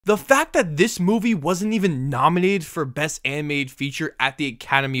The fact that this movie wasn't even nominated for Best Animated Feature at the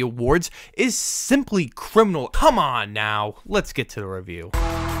Academy Awards is simply criminal. Come on now, let's get to the review.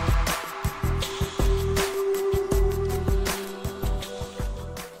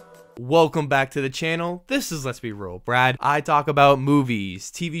 Welcome back to the channel. This is Let's Be Real Brad. I talk about movies,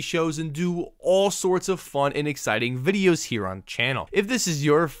 TV shows, and do all sorts of fun and exciting videos here on the channel. If this is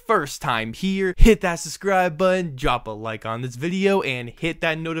your first time here, hit that subscribe button, drop a like on this video, and hit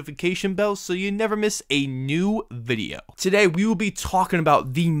that notification bell so you never miss a new video. Today we will be talking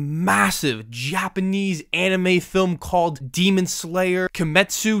about the massive Japanese anime film called Demon Slayer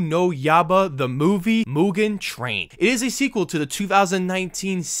Kimetsu no Yaiba, the movie Mugen Train. It is a sequel to the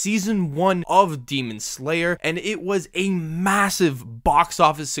 2019 season 1 of Demon Slayer, and it was a massive box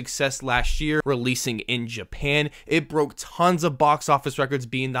office success last year, releasing in Japan. It broke tons of box office records,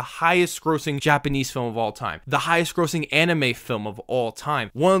 being the highest grossing Japanese film of all time, the highest grossing anime film of all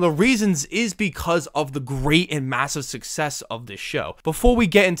time. One of the reasons is because of the great and massive success of this show. Before we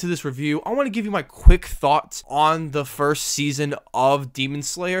get into this review, I want to give you my quick thoughts on the first season of Demon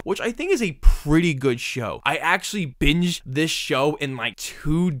Slayer, which I think is a pretty good show. I actually binged this show in like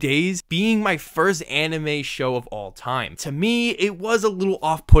 2 days, being my first anime show of all time. To me, it was a little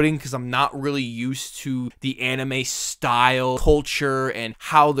off-putting because I'm not really used to the anime style, culture, and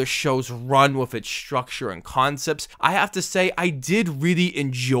how the show's run with its structure and concepts. I have to say, I did really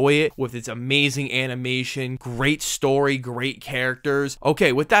enjoy it with its amazing animation, great story, great characters.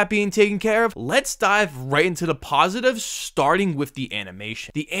 Okay, with that being taken care of, let's dive right into the positives, starting with the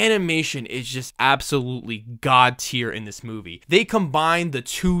animation. The animation is just absolutely god tier in this movie. They combine the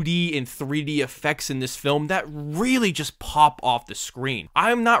 2D and 3D effects in this film that really just pop off the screen.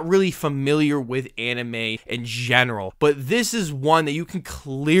 I'm not really familiar with anime in general, but this is one that you can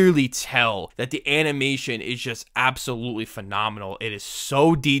clearly tell that the animation is just absolutely phenomenal. It is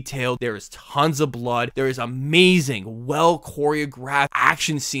so detailed. There is tons of blood. There is amazing, well choreographed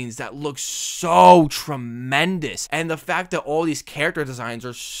action scenes that look so tremendous. And the fact that all these character designs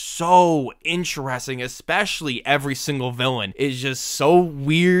are so interesting, especially every single villain, is just so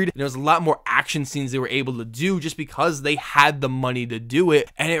weird. There's a lot more action scenes they were able to do just because they had the money to do it,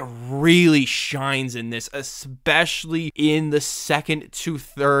 and it really shines in this, especially in the second to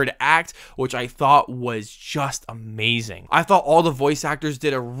third act, which I thought was just amazing. I thought all the voice actors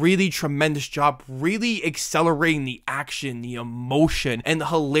did a really tremendous job, really accelerating the action, the emotion, and the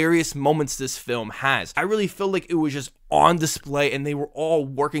hilarious moments this film has. I really feel like it was just on display, and they were all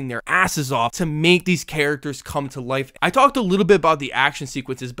working their asses off to make these characters come to life. I talked a little bit about the action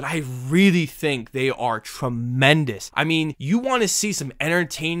sequences, but I really think they are tremendous. I mean, you want to see some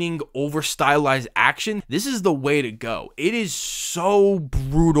entertaining, over-stylized action? This is the way to go. It is so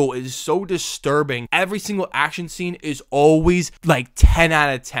brutal. It is so disturbing. Every single action scene is always like 10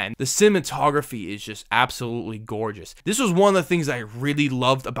 out of 10. The cinematography is just absolutely gorgeous. This was one of the things I really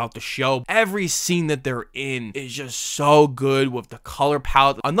loved about the show. Every scene that they're in is just so good with the color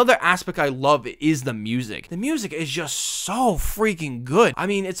palette. Another aspect I love is the music. The music is just so freaking good. I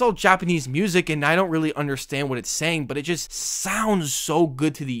mean, it's all Japanese music and I don't really understand what it's saying, but it just sounds so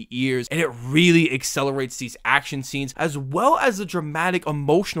good to the ears, and it really accelerates these action scenes as well as the dramatic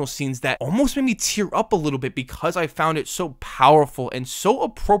emotional scenes that almost made me tear up a little bit because I found it so powerful and so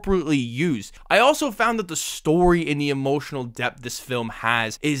appropriately used. I also found that the story and the emotional depth this film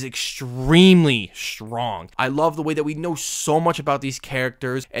has is extremely strong. I love the way that we know so much about these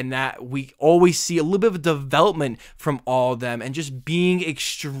characters and that we always see a little bit of a development from all of them and just being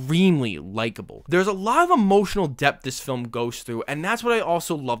extremely likable. There's a lot of emotional depth this film goes through, and that's what I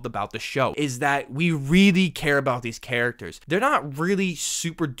also loved about the show, is that we really care about these characters. They're not really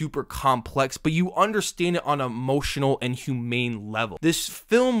super duper complex, but you understand it on an emotional and humane level. This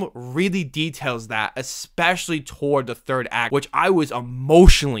film really details that, especially toward the third act, which I was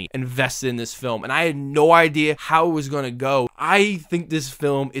emotionally invested in this film, and I had no idea how it was going to go. I think this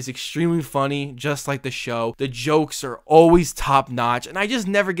film is extremely funny, just like the show. The jokes are always top notch, and I just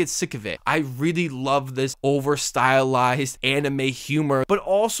never get sick of it. I really love this over stylized anime humor, but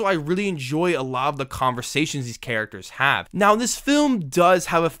also I really enjoy a lot of the conversations these characters have. Now, this film does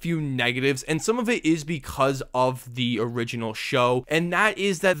have a few negatives, and some of it is because of the original show, and that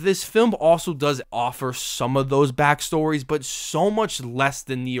is that this film also does offer some of those backstories, but so much less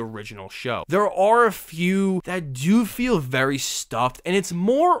than the original show. There are a few that do feel very stuffed, and it's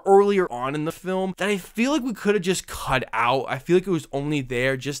more earlier on in the film that I feel like we could have just cut out. I feel like it was only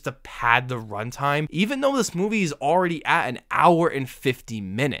there just to pad the runtime, even though this movie is already at an hour and 50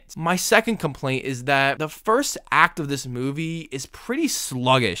 minutes. My second complaint is that the first act of this movie is pretty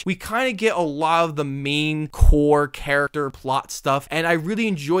sluggish. We kind of get a lot of the main core character plot stuff, and I really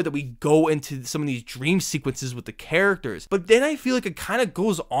enjoy that we go into some of these dream sequences with the characters, but then I feel like it kind of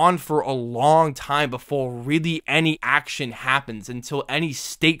goes on for a long time before really any action happens, until any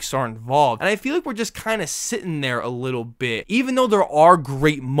stakes are involved, and I feel like we're just kind of sitting there a little bit. Even though there are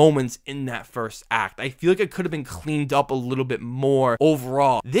great moments in that first act, I feel like it could have been cleaned up a little bit more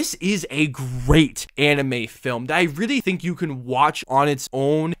overall. This is a great anime film that I really think you can watch on its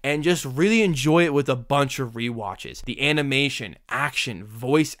own and just really enjoy it with a bunch of rewatches. The animation, action,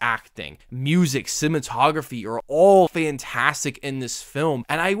 voice acting, music, cinematography are all fantastic in this film,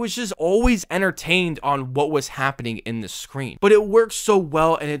 and I was just always entertained on what was happening in the screen. But it works so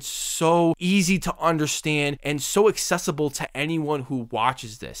well, and it's so easy to understand and so accessible to anyone who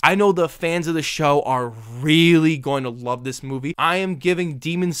watches this. I know the fans of the show are really going to love this movie. I am giving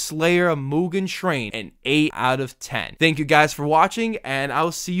Demon Slayer Mugen Train an 8 out of 10. Thank you guys for watching, and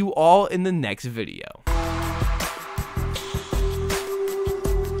I'll see you all in the next video.